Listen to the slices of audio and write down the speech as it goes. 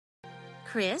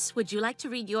Chris, would you like to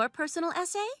read your personal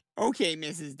essay? Okay,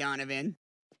 Mrs. Donovan.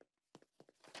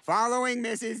 Following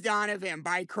Mrs. Donovan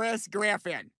by Chris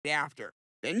Griffin. After.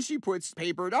 Then she puts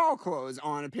paper doll clothes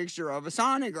on a picture of a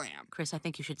sonogram. Chris, I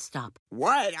think you should stop.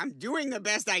 What? I'm doing the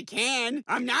best I can.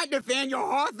 I'm not Nathaniel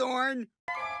Hawthorne.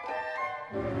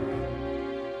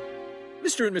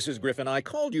 Mr. and Mrs. Griffin, I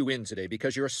called you in today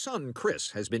because your son,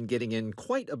 Chris, has been getting in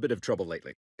quite a bit of trouble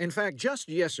lately. In fact, just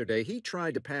yesterday, he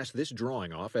tried to pass this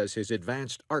drawing off as his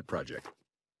advanced art project.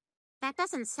 That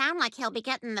doesn't sound like he'll be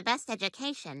getting the best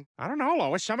education. I don't know,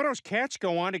 Lois. Some of those cats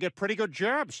go on to get pretty good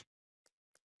jobs.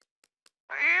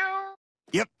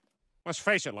 Yep. Let's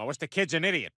face it, Lois, the kid's an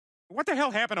idiot. What the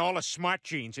hell happened to all the smart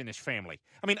genes in this family?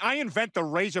 I mean, I invent the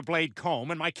razor blade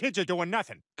comb, and my kids are doing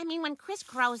nothing. I mean, when Chris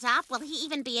grows up, will he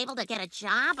even be able to get a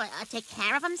job or take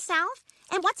care of himself?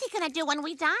 And what's he gonna do when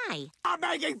we die? Stop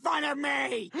making fun of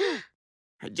me!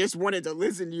 I just wanted to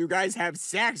listen to you guys have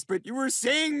sex, but you were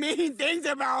saying mean things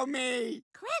about me!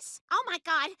 Chris? Oh, my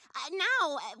God.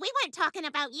 No, we weren't talking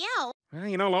about you. Well,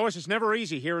 you know, Lois, it's never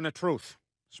easy hearing the truth,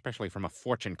 especially from a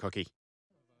fortune cookie.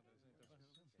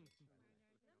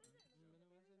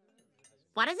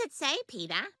 What does it say,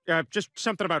 Peter? Just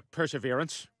something about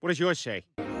perseverance. What does yours say?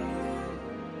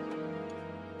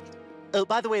 Oh,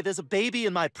 by the way, there's a baby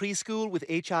in my preschool with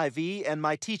HIV, and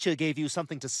my teacher gave you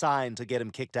something to sign to get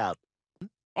him kicked out.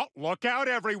 Oh, look out,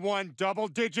 everyone.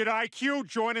 Double-digit IQ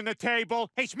joining the table.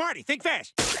 Hey, Smarty, think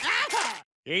fast.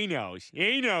 He knows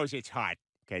it's hot,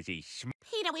 because he's smart.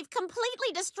 Peter, we've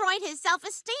completely destroyed his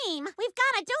self-esteem. We've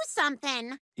got to do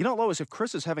something. You know, Lois, if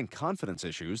Chris is having confidence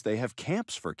issues, they have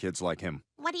camps for kids like him.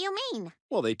 What do you mean?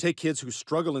 Well, they take kids who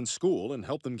struggle in school and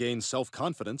help them gain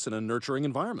self-confidence in a nurturing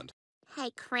environment.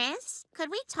 Hey, Chris,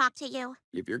 could we talk to you?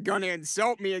 If you're gonna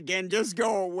insult me again, just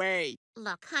go away.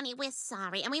 Look, honey, we're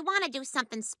sorry, and we want to do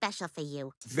something special for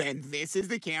you. Then this is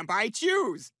the camp I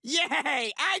choose.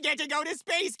 Yay! I get to go to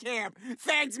space camp.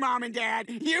 Thanks, Mom and Dad.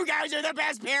 You guys are the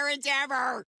best parents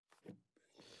ever.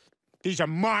 These are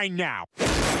mine now.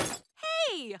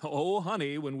 Hey! Oh,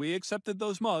 honey, when we accepted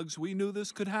those mugs, we knew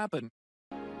this could happen.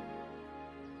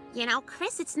 You know,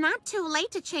 Chris, it's not too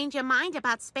late to change your mind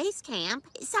about space camp.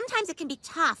 Sometimes it can be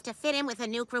tough to fit in with a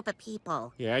new group of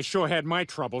people. Yeah, I sure had my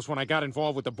troubles when I got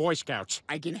involved with the Boy Scouts.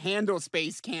 I can handle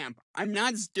space camp. I'm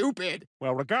not stupid.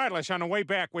 Well, regardless, on the way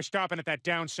back, we're stopping at that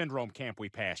Down syndrome camp we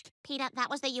passed. Peter, that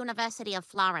was the University of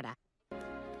Florida.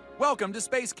 Welcome to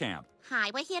Space Camp.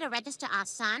 Hi, we're here to register our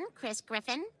son, Chris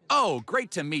Griffin. Oh,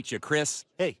 great to meet you, Chris.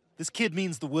 Hey, this kid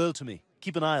means the world to me.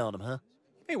 Keep an eye on him, huh?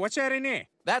 Hey, what's that in there?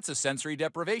 That's a sensory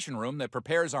deprivation room that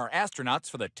prepares our astronauts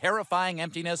for the terrifying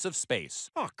emptiness of space.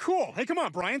 Oh, cool. Hey, come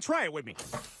on, Brian, try it with me.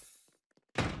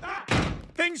 Ah!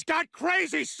 Things got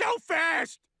crazy so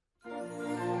fast!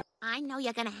 I know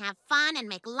you're gonna have fun and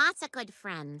make lots of good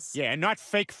friends. Yeah, not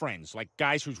fake friends, like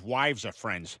guys whose wives are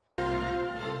friends.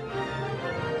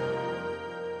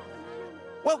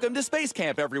 Welcome to Space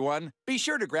Camp, everyone. Be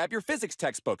sure to grab your physics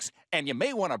textbooks, and you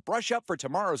may want to brush up for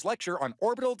tomorrow's lecture on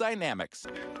orbital dynamics.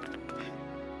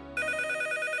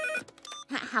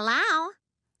 Hello?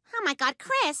 Oh my God,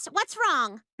 Chris, what's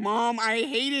wrong? Mom, I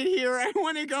hate it here. I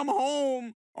want to come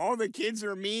home. All the kids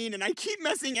are mean, and I keep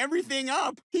messing everything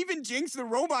up. Even Jinx the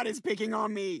robot is picking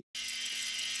on me.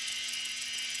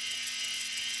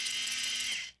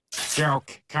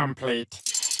 Joke complete.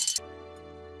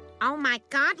 Oh my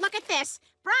God, look at this.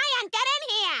 Brian, get in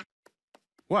here.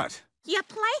 What? Your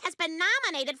play has been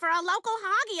nominated for a local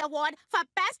Hoggy Award for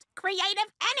Best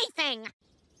Creative Anything.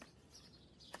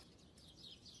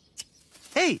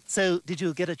 Hey, so did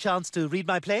you get a chance to read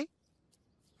my play?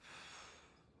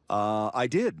 I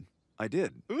did.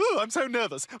 Ooh, I'm so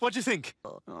nervous. What'd you think?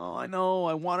 Oh, I know.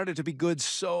 I wanted it to be good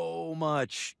so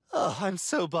much. Oh, I'm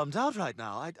so bummed out right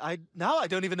now. Now I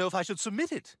don't even know if I should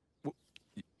submit it.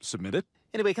 Submit it?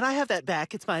 Anyway, can I have that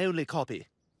back? It's my only copy.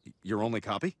 Your only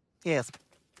copy? Yes.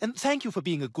 And thank you for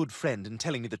being a good friend and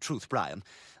telling me the truth, Brian.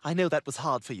 I know that was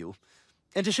hard for you.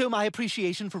 And to show my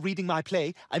appreciation for reading my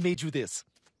play, I made you this.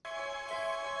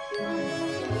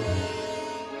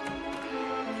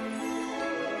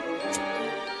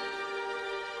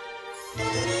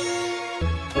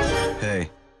 Hey.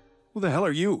 Who the hell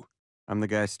are you? I'm the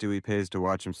guy Stewie pays to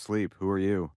watch him sleep. Who are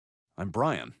you? I'm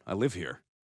Brian. I live here.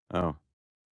 Oh.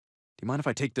 Do you mind if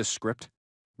I take this script?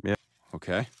 Yeah.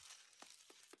 Okay.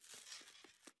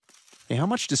 Hey, how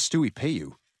much does Stewie pay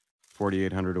you?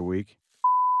 $4,800 a week.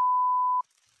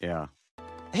 Yeah.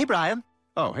 Hey, Brian.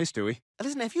 Oh, hey, Stewie.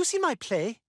 Listen, have you seen my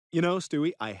play? You know,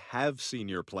 Stewie, I have seen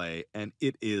your play, and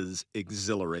it is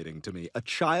exhilarating to me. A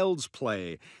child's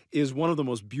play is one of the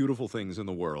most beautiful things in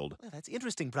the world. Well, that's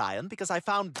interesting, Brian, because I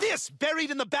found this buried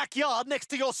in the backyard next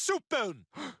to your soup bone.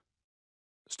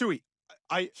 Stewie,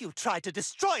 You tried to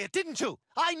destroy it, didn't you?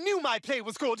 I knew my play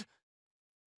was good.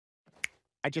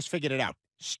 I just figured it out.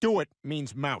 Stuart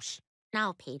means mouse.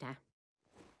 No, Peter.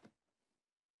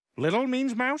 Little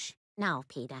means mouse? No,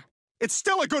 Peter. It's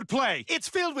still a good play. It's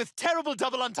filled with terrible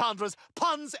double entendres,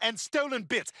 puns, and stolen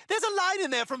bits. There's a line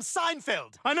in there from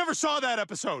Seinfeld. I never saw that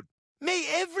episode. May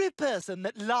every person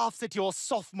that laughs at your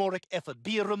sophomoric effort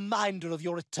be a reminder of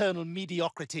your eternal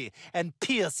mediocrity and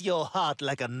pierce your heart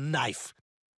like a knife.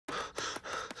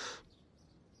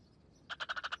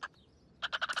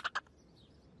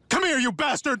 Come here, you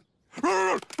bastard!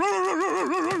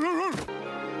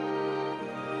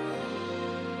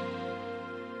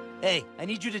 Hey, I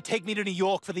need you to take me to New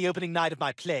York for the opening night of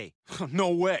my play. No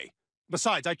way.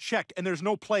 Besides, I checked, and there's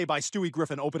no play by Stewie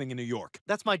Griffin opening in New York.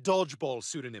 That's my dodgeball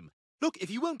pseudonym. Look,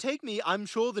 if you won't take me, I'm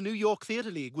sure the New York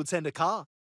Theater League would send a car.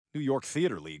 New York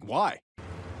Theater League, why?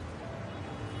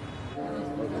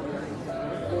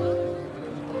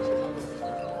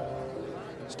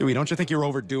 Stewie, don't you think you're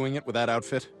overdoing it with that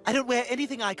outfit? I don't wear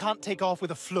anything I can't take off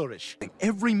with a flourish.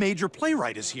 Every major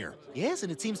playwright is here. Yes,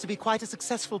 and it seems to be quite a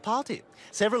successful party.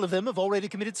 Several of them have already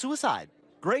committed suicide.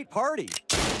 Great party.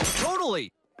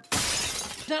 Totally.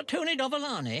 That Tony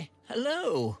Dovolani?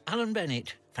 Hello, Alan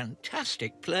Bennett.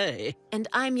 Fantastic play. And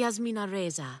I'm Yasmina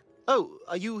Reza. Oh,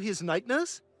 are you his night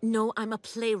nurse? No, I'm a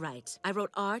playwright. I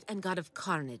wrote Art and God of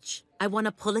Carnage. I won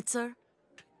a Pulitzer.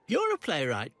 You're a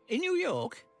playwright in New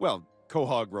York? Well,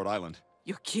 Quahog, Rhode Island.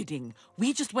 You're kidding.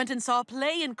 We just went and saw a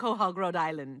play in Quahog, Rhode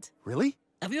Island. Really?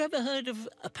 Have you ever heard of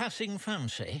A Passing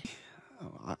Fancy?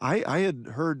 I had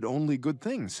heard only good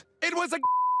things. It was a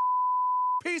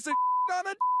piece of on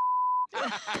it.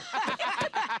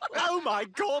 Oh my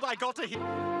God, I got to hear.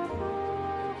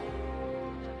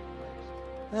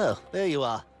 Oh, there you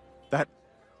are. That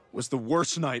was the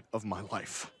worst night of my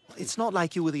life. It's not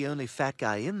like you were the only fat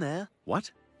guy in there.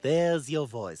 What? There's your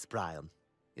voice, Brian.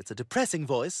 It's a depressing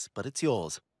voice, but it's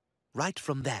yours. Right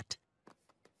from that.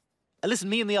 Listen,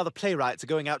 me and the other playwrights are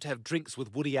going out to have drinks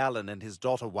with Woody Allen and his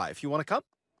daughter-wife. You want to come?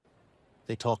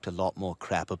 They talked a lot more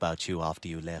crap about you after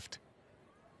you left.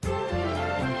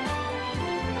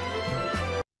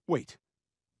 Wait.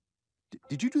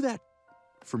 Did you do that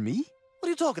for me? What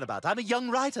are you talking about? I'm a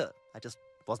young writer. I just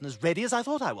wasn't as ready as I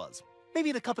thought I was. Maybe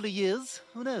in a couple of years.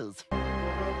 Who knows?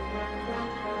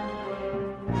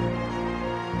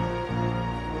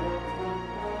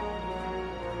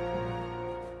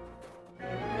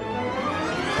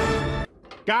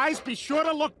 Guys, be sure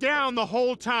to look down the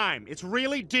whole time. It's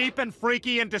really deep and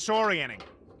freaky and disorienting.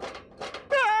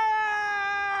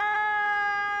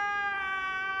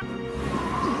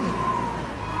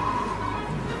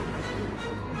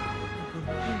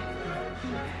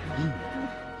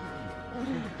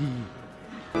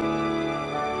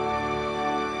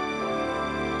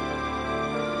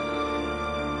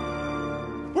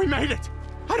 We made it!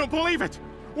 I don't believe it!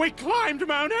 We climbed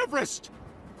Mount Everest!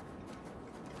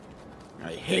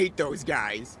 I hate those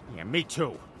guys. Yeah, me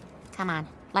too. Come on,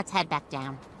 let's head back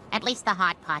down. At least the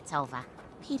hot pot's over.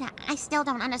 Peter, I still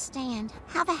don't understand.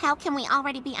 How the hell can we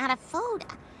already be out of food?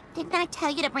 Didn't I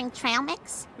tell you to bring trail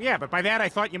mix? Yeah, but by that I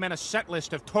thought you meant a set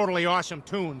list of totally awesome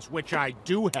tunes, which I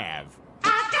do have.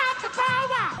 I got the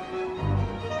power!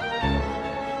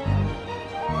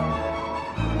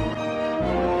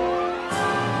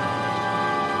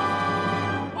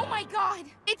 Oh my God!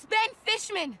 It's Ben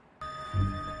Fishman!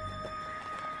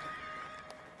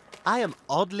 I am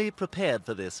oddly prepared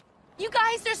for this. You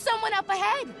guys, there's someone up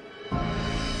ahead!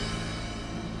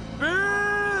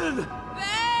 Ben!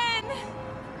 Ben!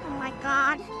 Oh my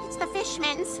God, it's the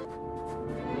Fishmans.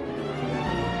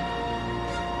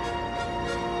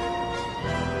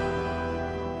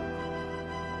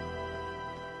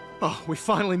 Oh, we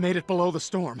finally made it below the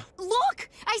storm. Look!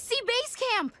 I see base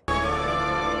camp!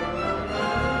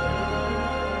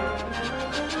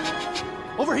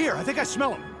 Over here, I think I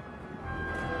smell him.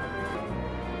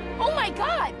 Oh my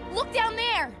God! Look down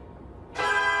there!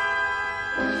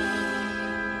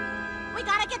 We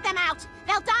gotta get them out.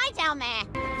 They'll die down there.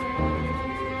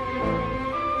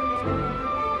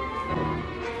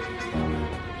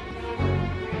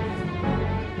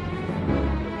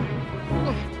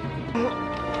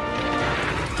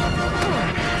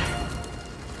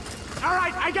 All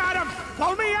right, I got him!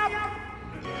 Pull me up!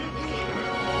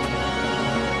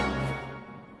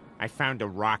 I found a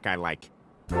rock I like.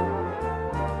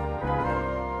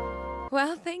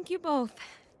 Well, thank you both.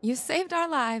 You saved our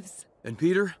lives. And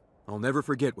Peter, I'll never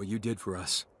forget what you did for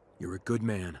us. You're a good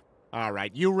man. All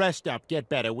right, you rest up. Get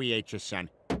better. We ate your son.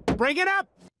 Bring it up!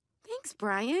 Thanks,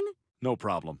 Brian. No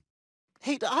problem.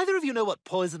 Hey, do either of you know what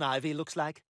poison ivy looks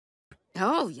like?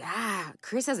 Oh, yeah.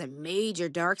 Chris has a major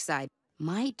dark side.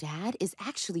 My dad is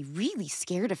actually really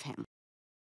scared of him.